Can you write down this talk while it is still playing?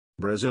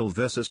Brazil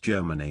vs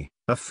Germany,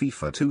 a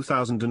FIFA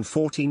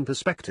 2014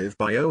 perspective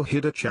by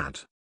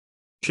Ohidur.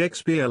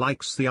 Shakespeare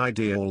likes the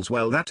idea all's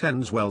well that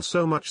ends well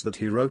so much that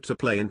he wrote a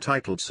play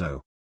entitled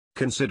so.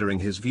 Considering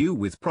his view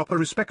with proper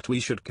respect, we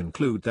should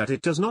conclude that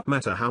it does not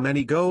matter how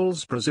many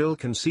goals Brazil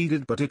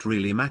conceded, but it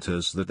really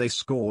matters that they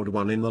scored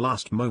one in the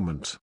last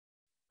moment.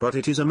 But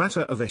it is a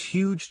matter of a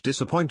huge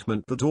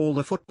disappointment that all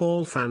the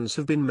football fans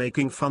have been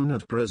making fun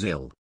at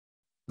Brazil.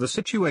 The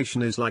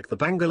situation is like the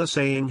Bangla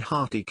saying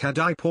Hati,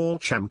 kadai, porle,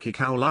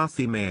 chamchikao,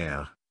 lathi,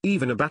 mare,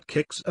 even a bat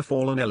kicks a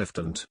fallen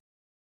elephant.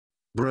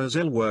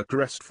 Brazil were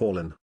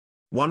crestfallen.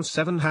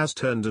 1-7 has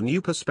turned a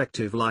new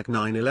perspective like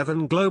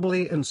 9-11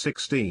 globally and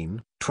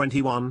 16,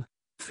 21,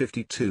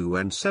 52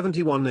 and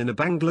 71 in a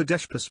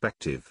Bangladesh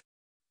perspective.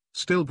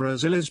 Still,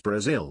 Brazil is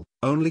Brazil,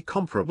 only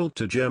comparable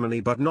to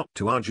Germany but not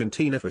to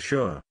Argentina for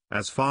sure,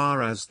 as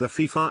far as the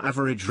FIFA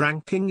average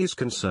ranking is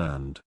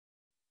concerned.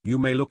 You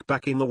may look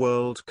back in the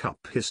World Cup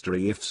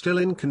history if still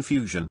in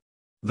confusion.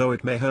 Though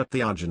it may hurt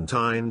the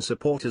Argentine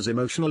supporters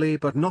emotionally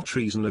but not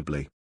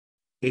reasonably.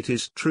 It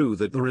is true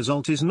that the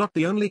result is not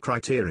the only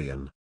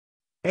criterion.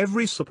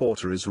 Every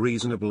supporter is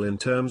reasonable in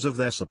terms of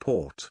their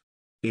support.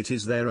 It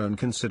is their own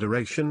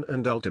consideration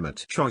and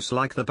ultimate choice,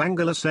 like the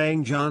Bangla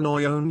saying jare,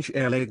 noyone,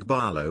 lage,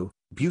 bhalo,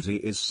 beauty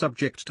is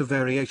subject to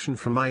variation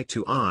from eye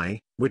to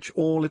eye, which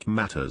all it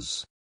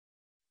matters.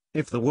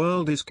 If the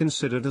world is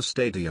considered a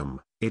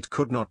stadium, it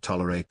could not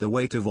tolerate the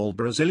weight of all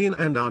Brazilian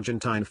and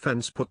Argentine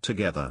fans put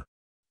together.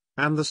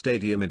 And the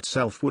stadium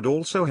itself would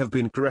also have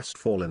been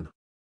crestfallen.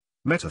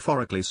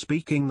 Metaphorically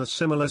speaking, the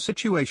similar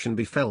situation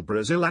befell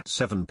Brazil at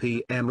 7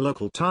 p.m.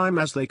 local time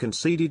as they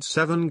conceded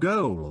 7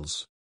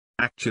 goals.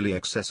 Actually,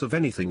 excess of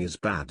anything is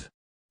bad.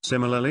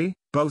 Similarly,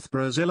 both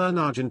Brazil and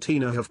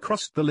Argentina have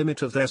crossed the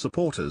limit of their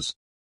supporters.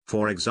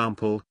 For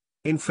example,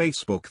 in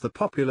Facebook the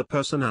popular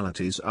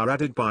personalities are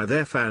added by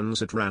their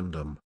fans at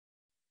random.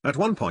 At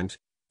one point,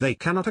 they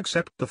cannot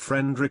accept the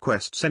friend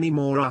requests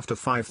anymore after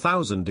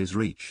 5,000 is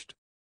reached.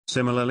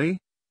 Similarly,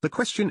 the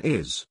question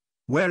is,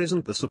 where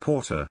isn't the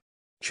supporter?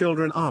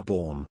 Children are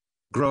born,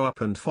 grow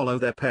up and follow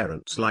their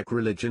parents like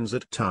religions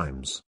at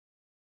times.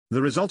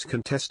 The result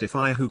can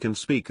testify who can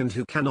speak and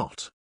who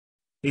cannot.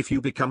 If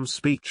you become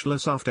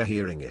speechless after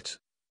hearing it,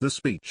 the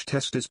speech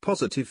test is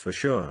positive for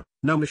sure,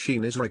 no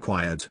machine is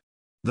required.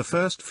 The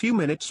first few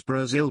minutes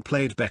Brazil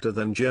played better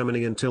than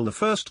Germany until the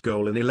first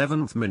goal in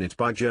 11th minute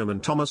by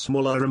German Thomas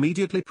Muller,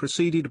 immediately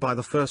preceded by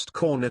the first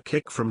corner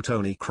kick from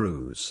Toni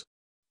Kroos.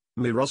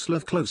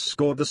 Miroslav Klose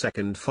scored the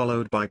second,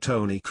 followed by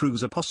Toni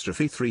Kroos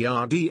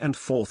 '3 and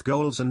fourth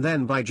goals, and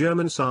then by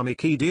German Sami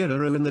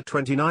Khedira in the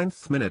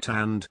 29th minute,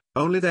 and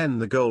only then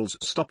the goals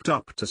stopped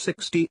up to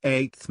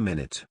 68th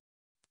minute.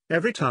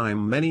 Every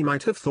time many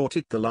might have thought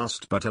it the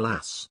last, but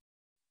alas.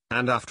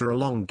 And after a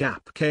long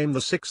gap came the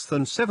 6th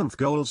and 7th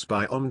goals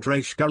by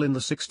Ondrej Shkull in the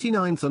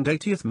 69th and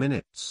 80th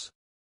minutes.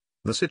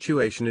 The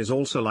situation is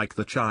also like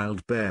the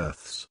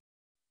childbirths.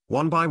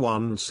 One by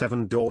one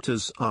 7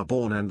 daughters are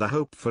born, and the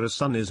hope for a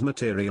son is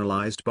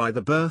materialized by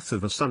the birth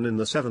of a son in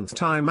the 7th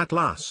time at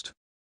last.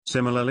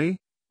 Similarly,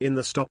 in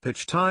the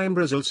stoppage time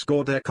Brazil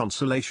scored their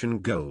consolation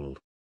goal.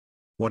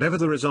 Whatever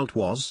the result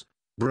was,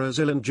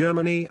 Brazil and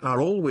Germany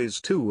are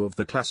always two of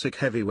the classic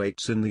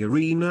heavyweights in the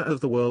arena of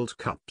the World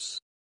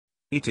Cups.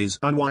 It is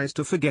unwise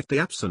to forget the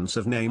absence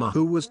of Neymar,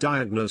 who was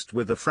diagnosed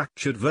with a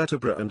fractured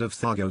vertebra, and of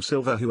Thiago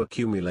Silva, who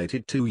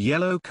accumulated 2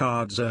 yellow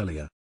cards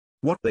earlier.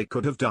 What they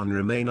could have done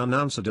remain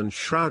unanswered and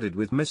shrouded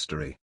with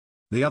mystery.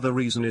 The other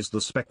reason is the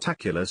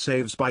spectacular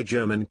saves by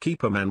German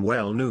keeper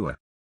Manuel Neuer.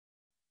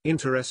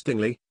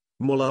 Interestingly,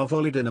 Muller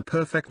volleyed in a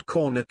perfect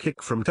corner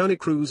kick from Toni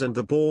Kroos, and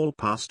the ball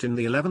passed in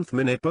the 11th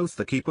minute. Both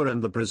the keeper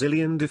and the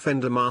Brazilian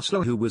defender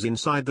Marcelo, who was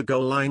inside the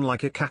goal line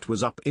like a cat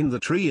was up in the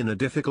tree in a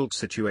difficult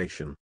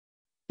situation.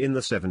 In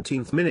the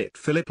 17th minute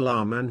Philip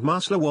Lahm and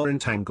Marcelo were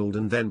entangled,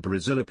 and then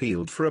Brazil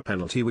appealed for a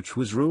penalty which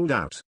was ruled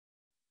out.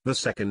 The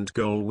second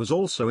goal was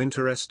also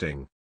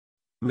interesting.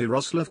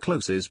 Miroslav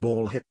Klose's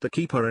ball hit the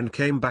keeper and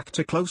came back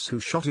to Klose, who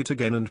shot it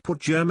again and put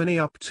Germany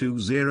up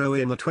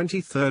 2-0 in the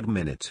 23rd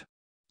minute.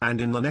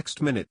 And in the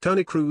next minute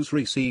Toni Kroos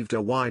received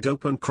a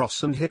wide-open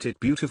cross and hit it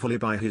beautifully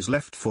by his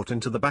left foot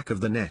into the back of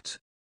the net.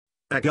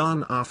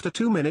 Again, after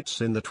 2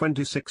 minutes in the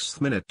 26th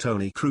minute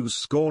Toni Kroos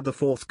scored the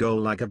 4th goal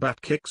like a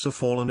bat kicks a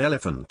fallen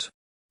elephant.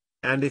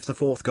 And if the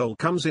 4th goal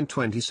comes in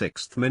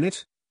 26th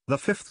minute, the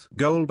 5th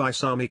goal by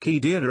Sami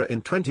Khedira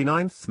in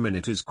 29th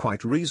minute is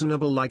quite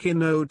reasonable, like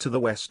in Ode to the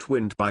West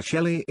Wind by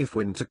Shelley. If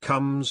winter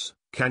comes,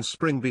 can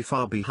spring be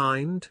far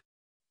behind?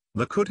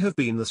 There could have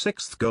been the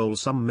 6th goal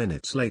some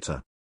minutes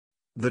later.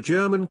 The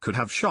German could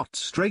have shot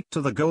straight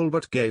to the goal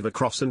but gave a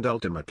cross, and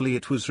ultimately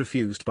it was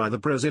refused by the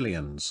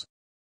Brazilians.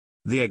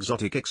 The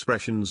exotic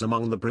expressions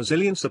among the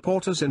Brazilian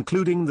supporters,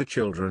 including the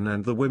children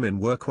and the women,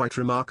 were quite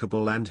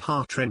remarkable and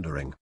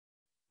heart-rendering.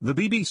 The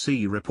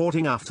BBC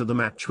reporting after the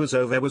match was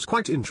over was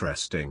quite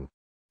interesting.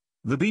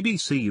 The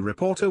BBC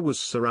reporter was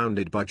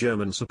surrounded by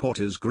German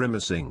supporters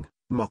grimacing,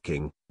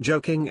 mocking,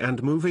 joking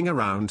and moving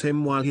around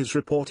him while his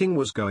reporting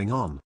was going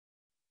on.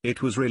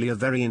 It was really a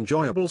very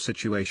enjoyable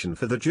situation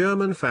for the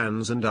German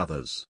fans and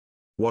others.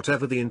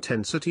 Whatever the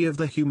intensity of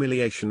the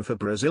humiliation for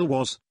Brazil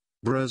was,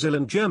 Brazil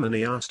and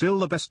Germany are still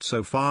the best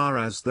so far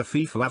as the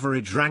FIFA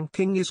average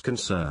ranking is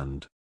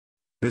concerned.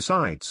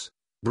 Besides,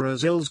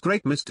 Brazil's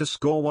great miss to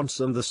score once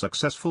and the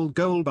successful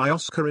goal by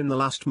Oscar in the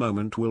last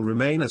moment will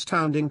remain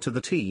astounding to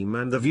the team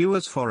and the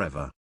viewers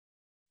forever.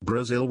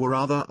 Brazil were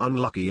rather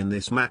unlucky in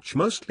this match,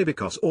 mostly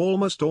because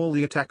almost all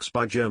the attacks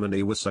by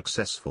Germany were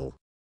successful.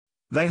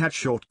 They had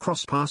short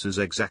cross passes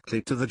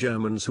exactly to the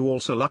Germans, who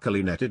also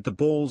luckily netted the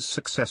balls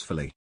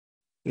successfully.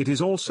 It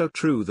is also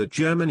true that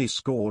Germany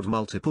scored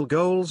multiple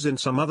goals in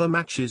some other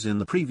matches in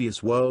the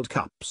previous World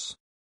Cups.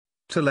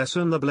 To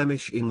lessen the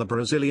blemish in the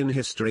Brazilian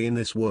history in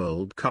this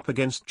World Cup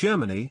against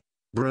Germany,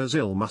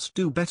 Brazil must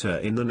do better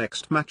in the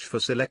next match for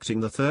selecting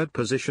the third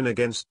position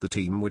against the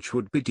team which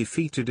would be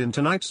defeated in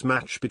tonight's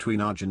match between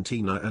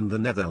Argentina and the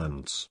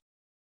Netherlands.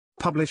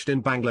 Published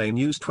in Bangla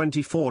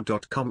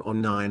News24.com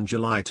on 9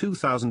 July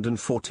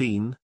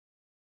 2014.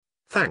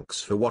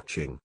 Thanks for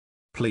watching.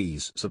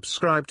 Please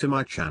subscribe to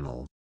my channel.